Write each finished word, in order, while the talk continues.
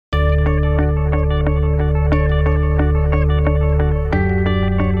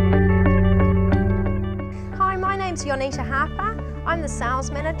Yonita Harper. I'm the Sales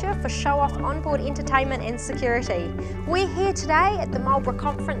Manager for Show Off Onboard Entertainment and Security. We're here today at the Marlborough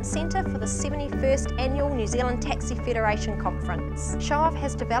Conference Centre for the 71st Annual New Zealand Taxi Federation Conference. Show Off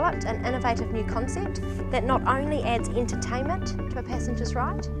has developed an innovative new concept that not only adds entertainment to a passenger's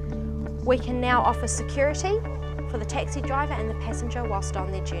ride, we can now offer security for the taxi driver and the passenger whilst on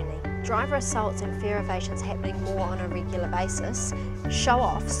their journey. Driver assaults and fare evasions happening more on a regular basis, Show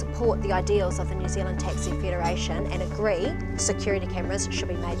Off support the ideals of the New Zealand Taxi Federation and agree security cameras should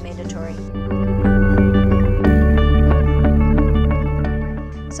be made mandatory.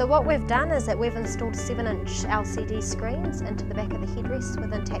 So what we've done is that we've installed 7-inch LCD screens into the back of the headrests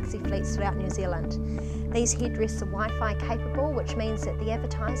within taxi fleets throughout New Zealand. These headrests are Wi-Fi capable, which means that the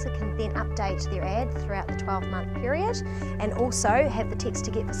advertiser can then update their ad throughout the 12-month period and also have the text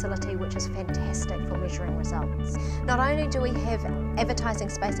to get facility, which is fantastic for measuring results. Not only do we have advertising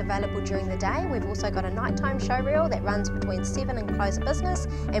space available during the day, we've also got a nighttime showreel that runs between 7 and close of business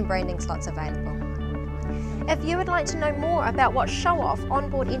and branding slots available. If you would like to know more about what Show Off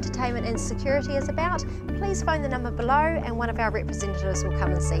Onboard Entertainment and Security is about, please phone the number below and one of our representatives will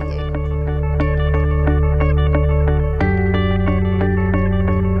come and see you.